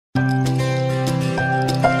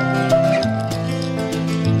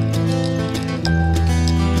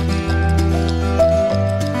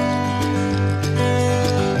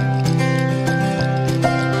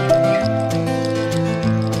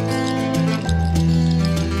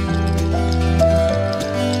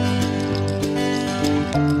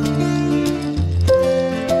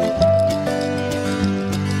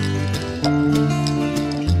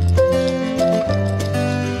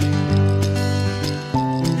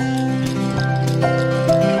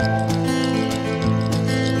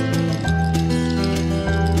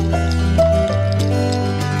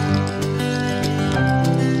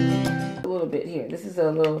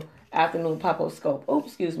afternoon pop-up scope. Oops,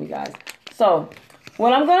 excuse me, guys. So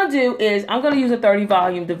what I'm going to do is I'm going to use a 30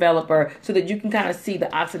 volume developer so that you can kind of see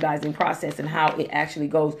the oxidizing process and how it actually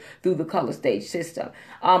goes through the color stage system.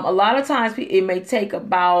 A lot of times it may take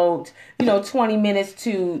about 20 minutes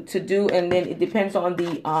to do, and then it depends on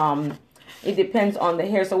the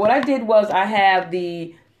hair. So what I did was I have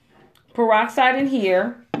the peroxide in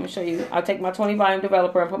here. Let me show you. I'll take my 20 volume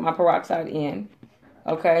developer and put my peroxide in.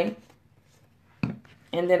 Okay.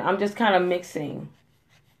 And then I'm just kind of mixing.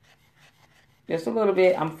 Just a little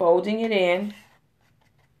bit. I'm folding it in.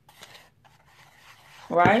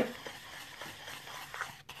 Right?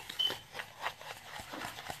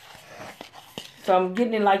 So I'm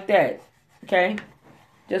getting it like that. Okay?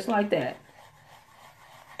 Just like that.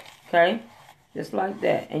 Okay? Just like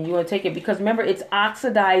that. And you want to take it because remember, it's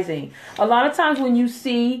oxidizing. A lot of times when you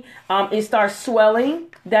see it starts swelling,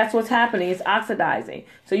 that's what's happening. It's oxidizing.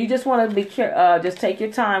 So you just want to be just take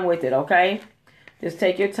your time with it, okay? Just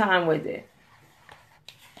take your time with it.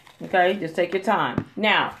 Okay? Just take your time.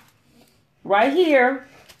 Now, right here,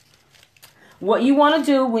 what you want to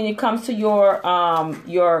do when it comes to your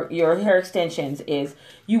hair extensions is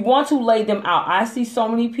you want to lay them out. I see so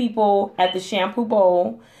many people at the shampoo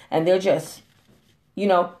bowl and they're just you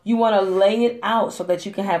want to lay it out so that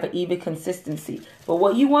you can have an even consistency. But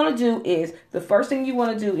what you want to do is, the first thing you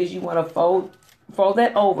want to do is you want to fold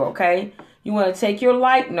that over, okay? You want to take your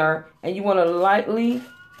lightener and you want to lightly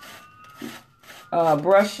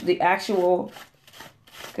brush the actual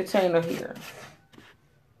container here.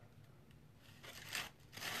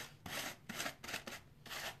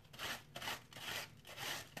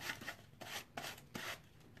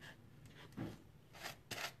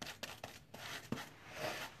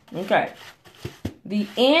 Okay. The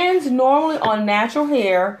ends normally on natural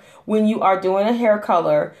hair, when you are doing a hair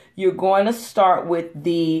color, you're going to start with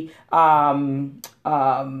the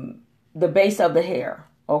base of the hair,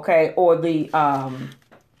 okay, or the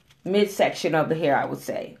midsection of the hair, I would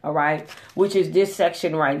say, all right, which is this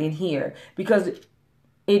section right in here, because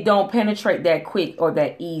it don't penetrate that quick or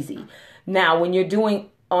that easy. Now, when you're doing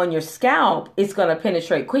on your scalp, it's going to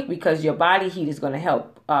penetrate quick because your body heat is going to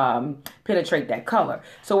help penetrate that color.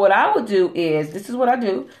 So what I would do is, this is what I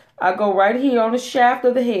do. I go right here on the shaft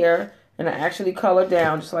of the hair and I actually color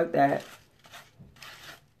down just like that.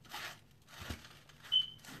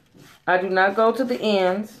 I do not go to the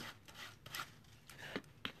ends.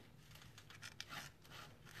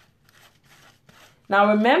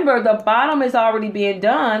 Now remember, the bottom is already being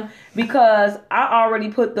done because I already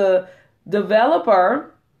put the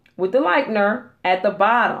developer with the lightener at the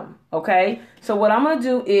bottom. Okay, so what I'm going to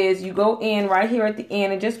do is you go in right here at the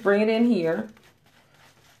end and just bring it in here.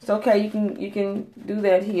 It's okay, you can do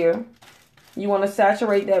that here. You want to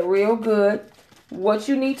saturate that real good. What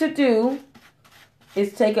you need to do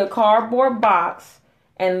is take a cardboard box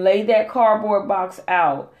and lay that cardboard box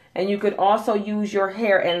out. And you could also use your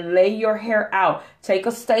hair and lay your hair out. Take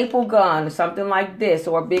a staple gun, something like this,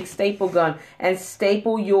 or a big staple gun, and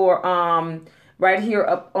staple your right here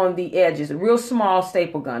up on the edges. A real small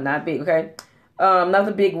staple gun, not big, okay? Not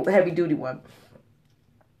the big heavy duty one.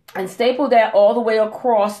 And staple that all the way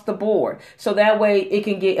across the board. So that way it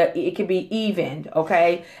can be evened,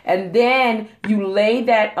 okay? And then you lay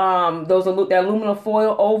that that aluminum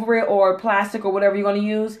foil over it, or plastic, or whatever you're going to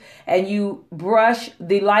use, and you brush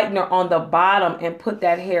the lightener on the bottom and put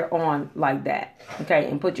that hair on like that. Okay?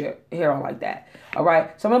 And put your hair on like that. All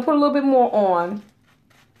right? So I'm going to put a little bit more on.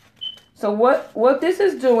 So what this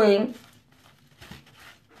is doing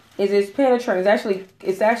is it's penetrating.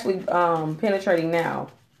 It's actually penetrating now.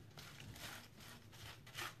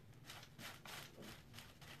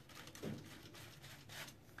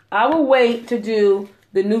 I will wait to do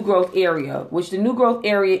the new growth area, which the new growth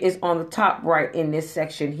area is on the top right in this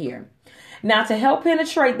section here. Now, to help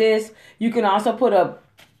penetrate this, you can also put a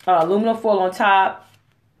aluminum foil on top.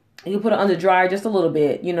 You can put it under dryer just a little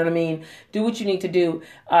bit. You know what I mean? Do what you need to do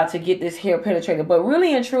to get this hair penetrated. But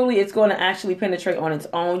really and truly, it's going to actually penetrate on its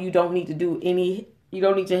own. You don't need to do any. You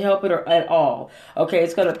don't need to help it or at all. Okay,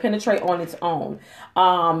 it's going to penetrate on its own.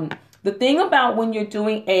 The thing about when you're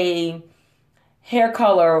doing a hair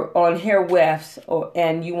color on hair wefts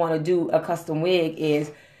and you want to do a custom wig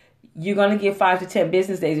is you're going to get 5 to 10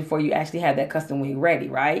 business days before you actually have that custom wig ready,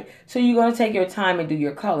 right? So you're going to take your time and do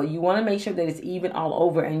your color. You want to make sure that it's even all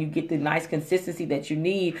over and you get the nice consistency that you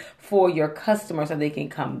need for your customer so they can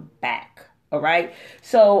come back. All right.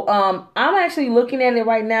 So I'm actually looking at it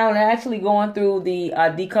right now and actually going through the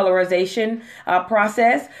decolorization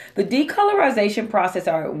process. The decolorization process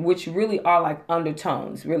which really are like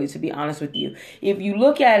undertones, really, to be honest with you. If you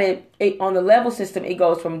look at it on the level system, it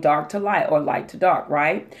goes from dark to light or light to dark,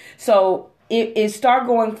 right? So it start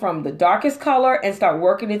going from the darkest color and start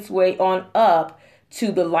working its way on up to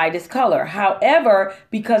the lightest color. However,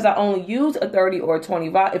 because I only use a 30 or a 20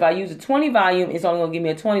 volume, if I use a 20 volume, it's only going to give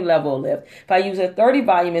me a 20 level of lift. If I use a 30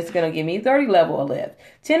 volume, it's going to give me a 30 level of lift.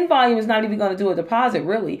 10 volume is not even going to do a deposit,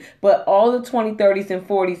 really, but all the 20, 30s, and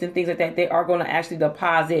 40s and things like that, they are going to actually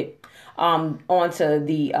deposit onto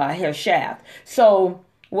the hair shaft. So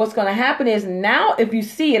what's going to happen is now, if you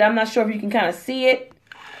see it, I'm not sure if you can kind of see it.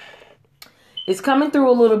 It's coming through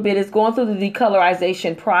a little bit. It's going through the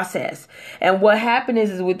decolorization process. And what happened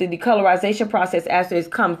is with the decolorization process, after it's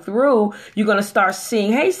come through, you're going to start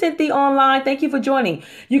seeing, hey, Cynthia online, thank you for joining.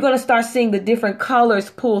 You're going to start seeing the different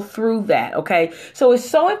colors pull through that, okay? So it's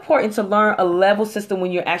so important to learn a level system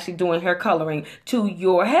when you're actually doing hair coloring to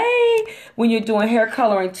your, when you're doing hair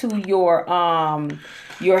coloring to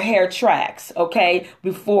your hair tracks, okay,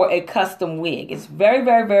 before a custom wig. It's very,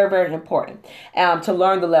 very, very, very important to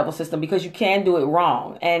learn the level system, because you can do it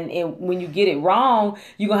wrong. And when you get it wrong,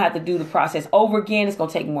 you're going to have to do the process over again. It's going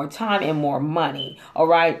to take more time and more money, all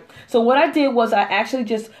right? So what I did was I actually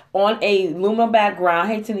just on a aluminum background,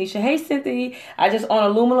 hey, Tanisha, hey, Cynthia, I just on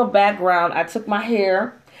aluminum background, I took my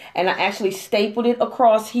hair and I actually stapled it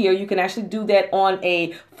across here. You can actually do that on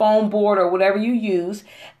a foam board or whatever you use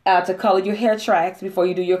to color your hair tracks before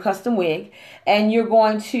you do your custom wig. And you're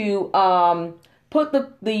going to put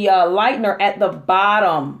the lightener at the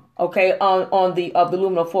bottom, okay, on the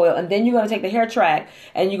aluminum foil. And then you're going to take the hair track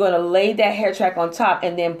and you're going to lay that hair track on top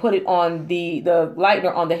and then put it on the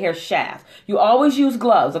lightener on the hair shaft. You always use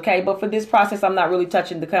gloves, okay? But for this process, I'm not really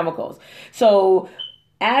touching the chemicals. So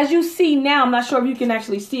as you see now, I'm not sure if you can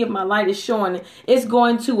actually see if my light is showing, it's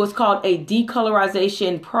going to what's called a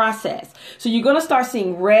decolorization process. So you're going to start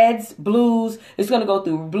seeing reds, blues. It's going to go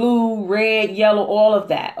through blue, red, yellow, all of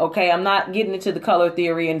that. Okay, I'm not getting into the color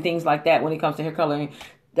theory and things like that when it comes to hair coloring.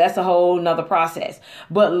 That's a whole nother process.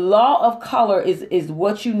 But law of color is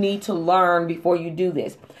what you need to learn before you do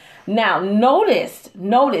this. Now, notice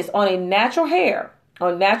on a natural hair,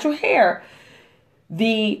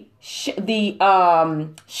 the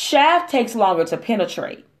shaft takes longer to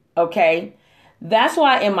penetrate, okay? That's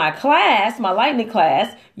why in my class, my lightning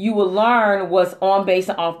class, you will learn what's on base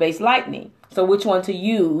and off base lightning. So which one to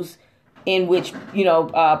use in which,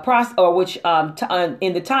 process, or which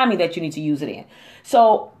in the timing that you need to use it in.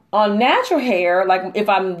 So on natural hair, like if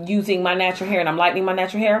I'm using my natural hair and I'm lightening my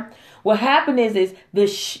natural hair, what happened is the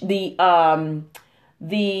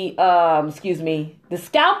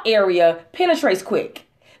scalp area penetrates quick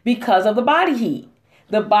because of the body heat.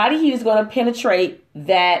 The body heat is going to penetrate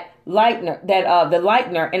that lightener, the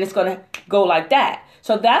lightener, and it's going to go like that.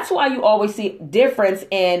 So that's why you always see difference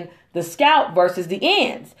in the scalp versus the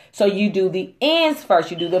ends. So you do the ends first,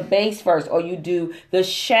 you do the base first, or you do the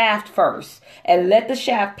shaft first, and let the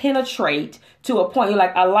shaft penetrate to a point you're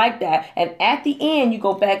like, I like that. And at the end, you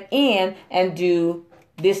go back in and do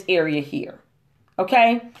this area here.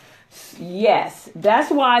 Okay? Yes, that's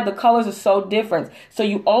why the colors are so different. So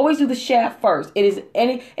you always do the shaft first. It is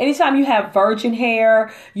anytime you have virgin hair,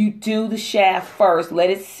 you do the shaft first. Let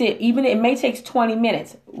it sit. Even it may take 20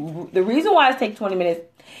 minutes. The reason why it takes 20 minutes,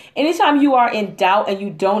 anytime you are in doubt and you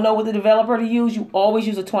don't know what the developer to use, you always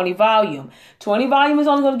use a 20 volume. 20 volume is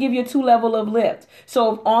only going to give you a 2 level of lift.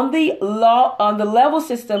 So on the level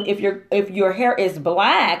system, if your hair is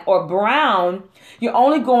black or brown, you're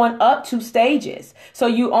only going up 2 stages. So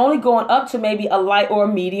you're only going up to maybe a light or a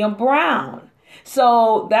medium brown.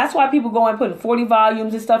 So that's why people go and put in 40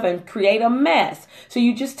 volumes and stuff and create a mess. So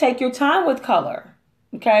you just take your time with color.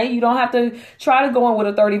 Okay, you don't have to try to go in with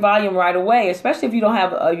a 30 volume right away, especially if you don't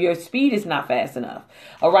have your speed is not fast enough.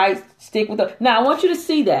 All right, stick with the. Now I want you to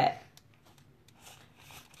see that.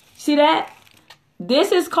 See that?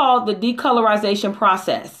 This is called the decolorization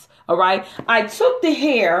process. All right, I took the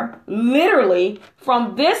hair literally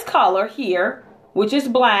from this color here, which is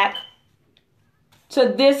black,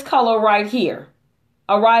 to this color right here.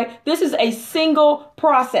 All right, this is a single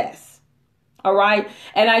process. All right.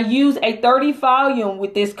 And I use a 30 volume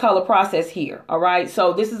with this color process here. All right.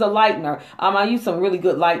 So this is a lightener. I use some really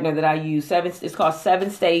good lightener that I use. It's called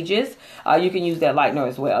 7 Stages. You can use that lightener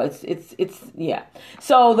as well. Yeah.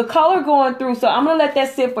 So the color going through. So I'm going to let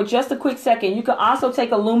that sit for just a quick second. You can also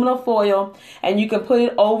take aluminum foil and you can put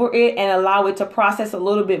it over it and allow it to process a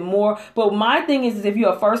little bit more. But my thing is if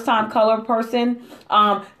you're a first time color person,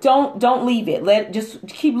 don't leave it. Just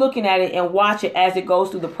keep looking at it and watch it as it goes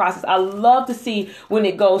through the process. I love to see when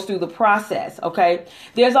it goes through the process. Okay.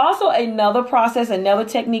 There's also another process, another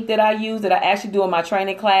technique that I use that I actually do in my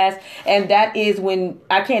training class. And that is when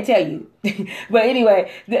I can't tell you, but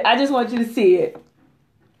anyway, I just want you to see it.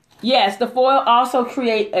 Yes, the foil also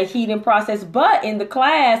create a heating process, but in the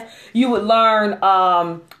class, you would learn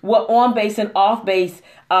what on-base and off-base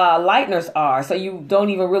lighteners are. So you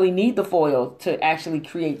don't even really need the foil to actually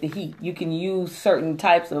create the heat. You can use certain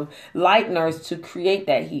types of lighteners to create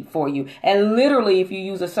that heat for you. And literally, if you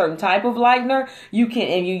use a certain type of lightener,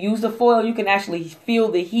 and you use the foil, you can actually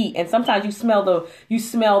feel the heat. And sometimes you smell the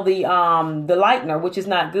lightener, which is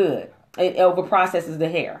not good. It over processes the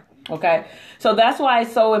hair. Okay, so that's why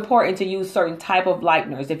it's so important to use certain type of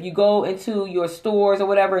lighteners. If you go into your stores or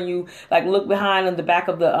whatever, and you like look behind on the back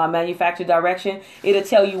of the manufacturer direction, it'll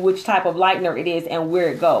tell you which type of lightener it is and where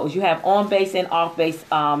it goes. You have on base and off base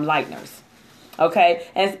lighteners. Okay,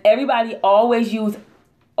 and everybody always use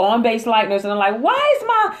on base lighteners, and I'm like, why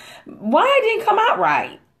it didn't come out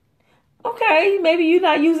right? Okay, maybe you're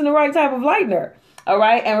not using the right type of lightener. All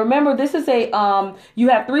right, and remember, this is you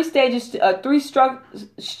have 3 stages,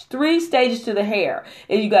 three stages to the hair.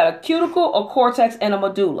 And you got a cuticle, a cortex, and a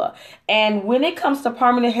medulla. And when it comes to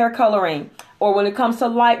permanent hair coloring, or when it comes to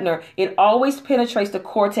lightener, it always penetrates the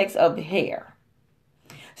cortex of the hair.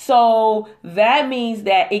 So that means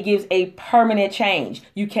that it gives a permanent change.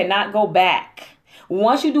 You cannot go back.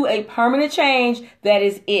 Once you do a permanent change, that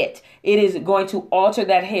is it. It is going to alter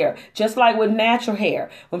that hair. Just like with natural hair.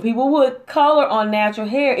 When people put color on natural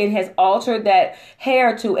hair, it has altered that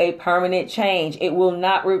hair to a permanent change. It will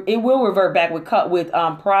not. It will revert back with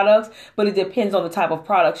products, but it depends on the type of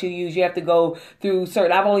products you use. You have to go through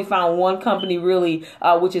certain. I've only found one company really,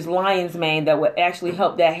 which is Lion's Mane, that would actually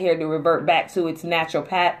help that hair to revert back to its natural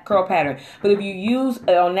curl pattern. But if you use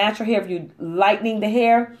on natural hair, if you're lightening the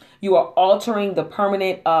hair, you are altering the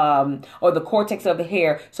permanent or the cortex of the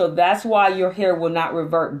hair. So that's why your hair will not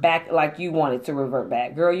revert back like you want it to revert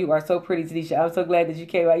back. Girl, you are so pretty, Tanisha. I'm so glad that you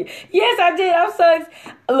came out. Yes, I did. I'm so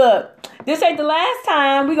look, this ain't the last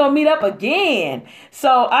time. We're going to meet up again.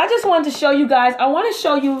 So I just wanted to show you guys. I want to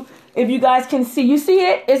show you if you guys can see. You see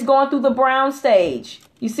it? It's going through the brown stage.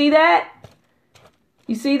 You see that?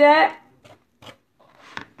 You see that?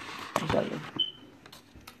 I'll show you.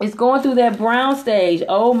 It's going through that brown stage.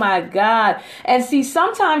 Oh my God. And see,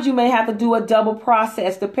 sometimes you may have to do a double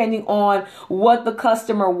process depending on what the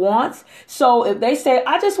customer wants. So if they say,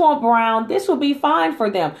 I just want brown, this will be fine for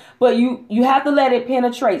them. But you have to let it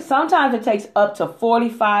penetrate. Sometimes it takes up to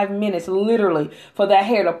 45 minutes, literally, for that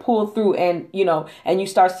hair to pull through and you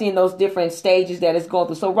start seeing those different stages that it's going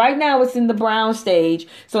through. So right now it's in the brown stage.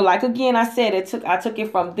 So like again, I said, I took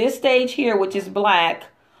it from this stage here, which is black,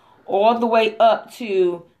 all the way up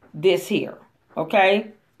to this here,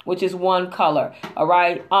 okay, which is one color. All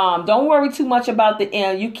right, don't worry too much about the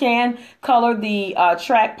end. You can color the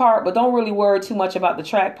track part, but don't really worry too much about the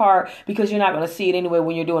track part because you're not going to see it anyway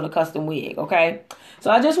when you're doing a custom wig. Okay,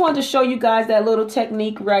 so I just wanted to show you guys that little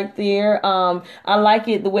technique right there. I like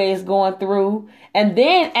it the way it's going through. And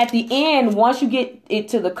then at the end, once you get it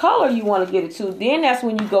to the color you want to get it to, then that's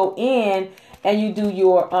when you go in and you do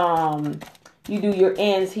your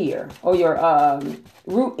ends here, or your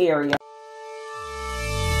root area.